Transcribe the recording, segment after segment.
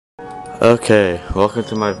Okay, welcome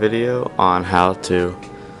to my video on how to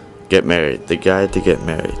get married, the guide to get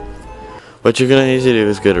married. What you're going to need to do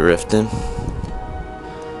is go to Riften,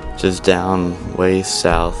 just down way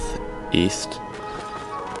southeast,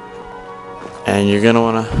 and you're going to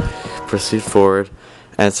want to proceed forward.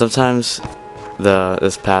 And sometimes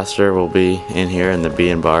this pastor will be in here in the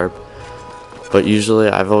Bee and Barb, but usually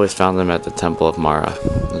I've always found them at the Temple of Mara,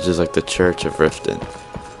 which is like the Church of Riften.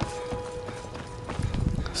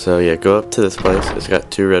 So yeah, go up to this place. It's got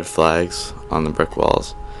 2 red flags on the brick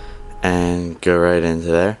walls, and go right into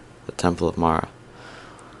there, the Temple of Mara.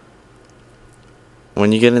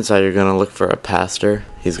 When you get inside, you're gonna look for a pastor.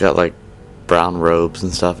 He's got like brown robes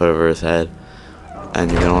and stuff over his head,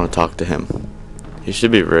 and you're gonna want to talk to him. He should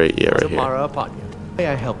be right here. Mara upon you. May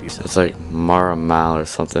I help you? It's like Mara Mal or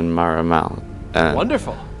something. Mara Mal. And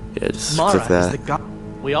wonderful. yeah, just Mara click that. is the god.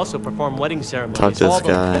 We also perform wedding ceremonies. Talk to this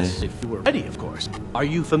guy. Yes, if you were ready, of course. Are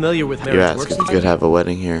you familiar with You marriage ask works? if you could have a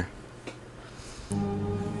wedding here,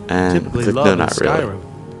 and Typically click love no, in not really.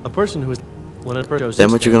 Skyrim. A person who is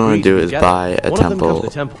Then what you're going to do is buy a One of them comes to temple the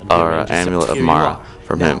temple and or arranges amulet something. of Here you Mara are.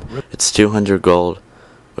 from Now, him. It's 200 gold,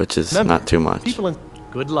 which is remember, not too much, People in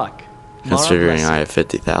good luck. considering I have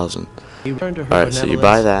 50,000. Alright, Alright, so you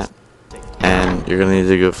buy that, and you're going to need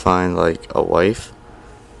to go find like a wife,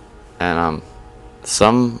 and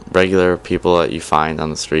some regular people that you find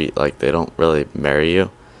on the street, like, they don't really marry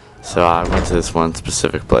you. So I went to this one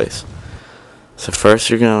specific place. So first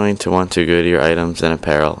you're going to want to go to your items and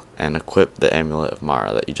apparel and equip the amulet of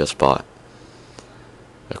Mara that you just bought.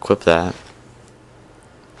 Equip that,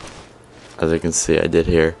 as you can see I did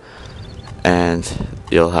here, and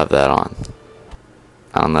you'll have that on.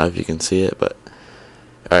 I don't know if you can see it, but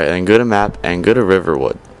alright, then go to map and go to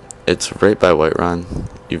Riverwood. It's right by Whiterun.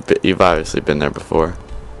 You've obviously been there before.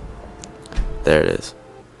 There it is.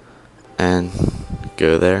 And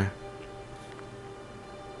go there.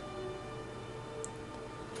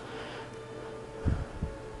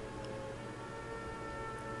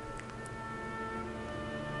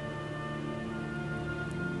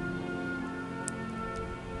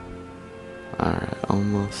 Alright,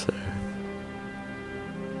 almost there.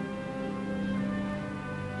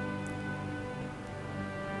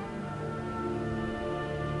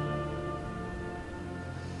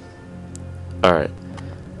 Alright,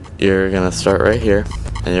 you're gonna start right here,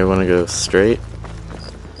 and you're gonna go straight,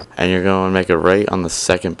 and you're gonna make a right on the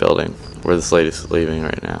second building where this lady's leaving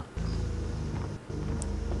right now.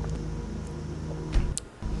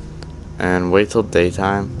 And wait till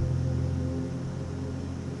daytime,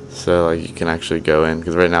 so like you can actually go in,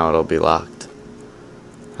 because right now it'll be locked.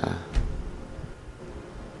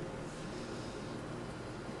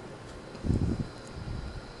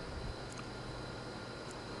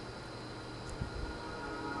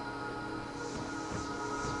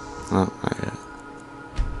 Oh, not yet.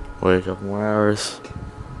 Wait a couple more hours.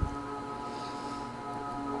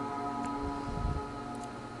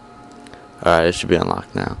 Alright, it should be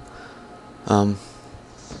unlocked now.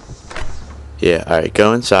 Yeah, alright,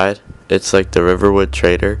 go inside. It's like the Riverwood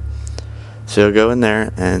Trader. So you'll go in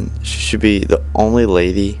there, and she should be the only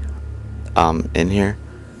lady in here.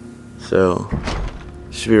 So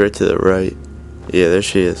she should be right to the right. Yeah, there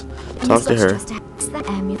she is. Talk to her.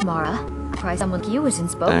 Mara. Price someone you isn't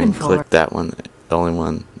spoken And for. click that one, the only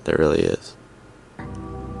one there really is.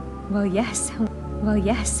 Well, yes.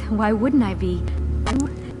 Why wouldn't I be?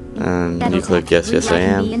 And you click yes, yes I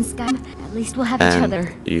am. At least we'll have each And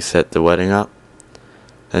other. you set the wedding up.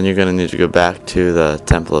 Then you're gonna need to go back to the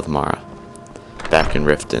Temple of Mara, back in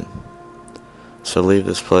Riften. So leave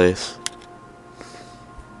this place.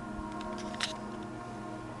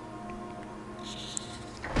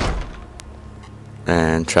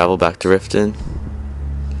 And travel back to Riften.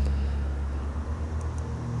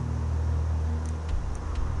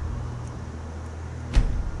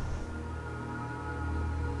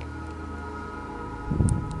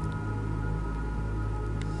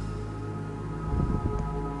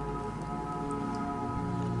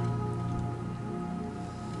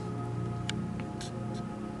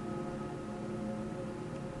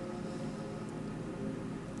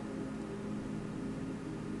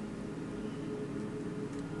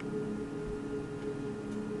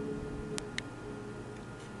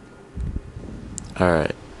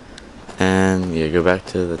 Alright, and you go back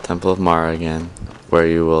to the Temple of Mara again, where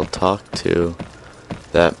you will talk to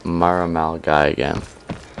that Mara Mal guy again.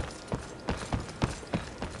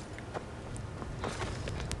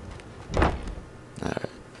 Alright,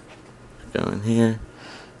 go in here.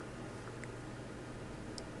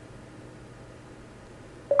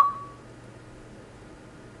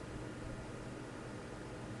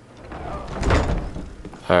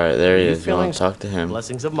 Alright, there he You is. You want feeling to talk to him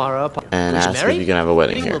Blessings of Mara upon and Will you ask if marry? you can have a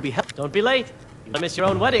wedding Wedding here. will be held. Don't be late. You miss your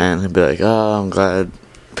own wedding. And he'll be like, oh, I'm glad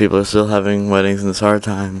people are still having weddings in these hard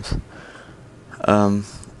times.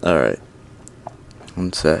 Alright.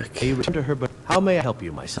 One sec. May you return to her, but how may I help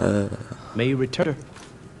you, my son? May you return to her.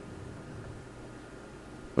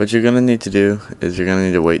 What you're gonna need to do is you're gonna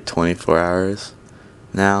need to wait 24 hours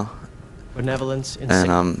now. Benevolence in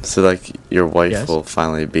And, so, like, your wife Yes? will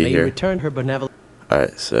finally be May you here. return her benevolence.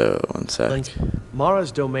 Alright, so, one sec.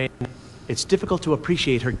 Mara's domain. It's difficult to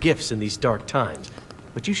appreciate her gifts in these dark times,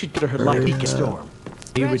 but you should get her light peak storm.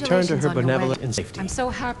 May you return to her Congratulations on your benevolence wedding. and safety. I'm so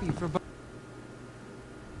happy for both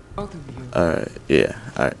of you. Alright, yeah,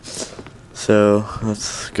 alright. So,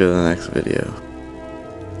 let's go to the next video.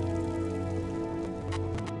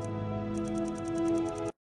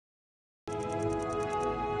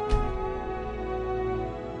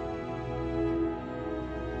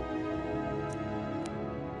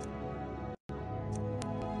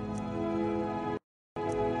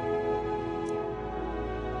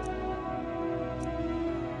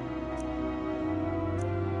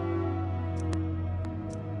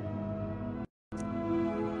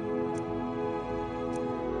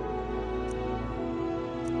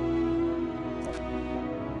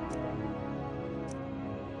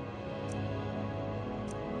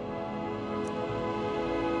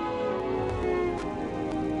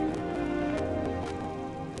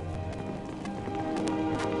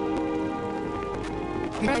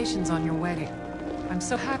 Congratulations on your wedding. I'm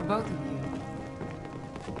so happy for both of you.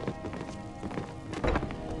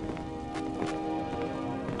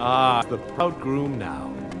 Ah, the proud groom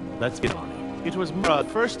now. Let's get on it. It was Mara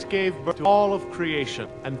first gave birth to all of creation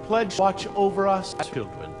and pledged to watch over us as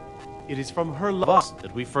children. It is from her love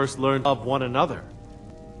that we first learned of one another.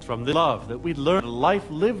 It's from the love that we learn life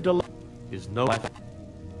lived alone is no life.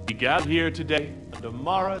 We gather here today under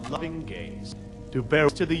Mara's loving gaze to bear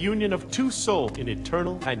to the union of two souls in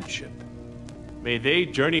eternal friendship. May they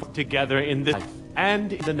journey together in this life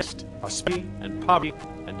and in the next, prosperity and poverty,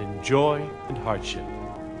 and in joy and hardship.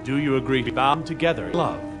 Do you agree to be bound together in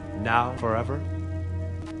love, now forever?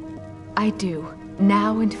 I do.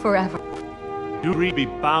 Now and forever. Do you agree to be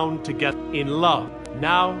bound together in love,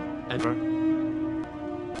 now and forever?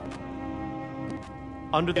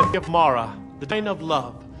 Under the of Mara, the domain of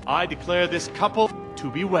love, I declare this couple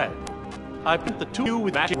to be wed. I put the two of you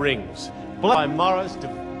with matching rings, blessed by Mara's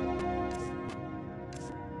divine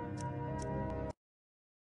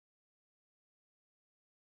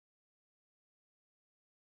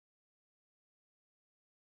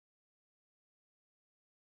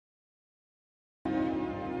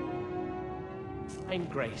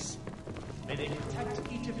grace. May they protect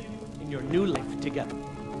each of you in your new life together.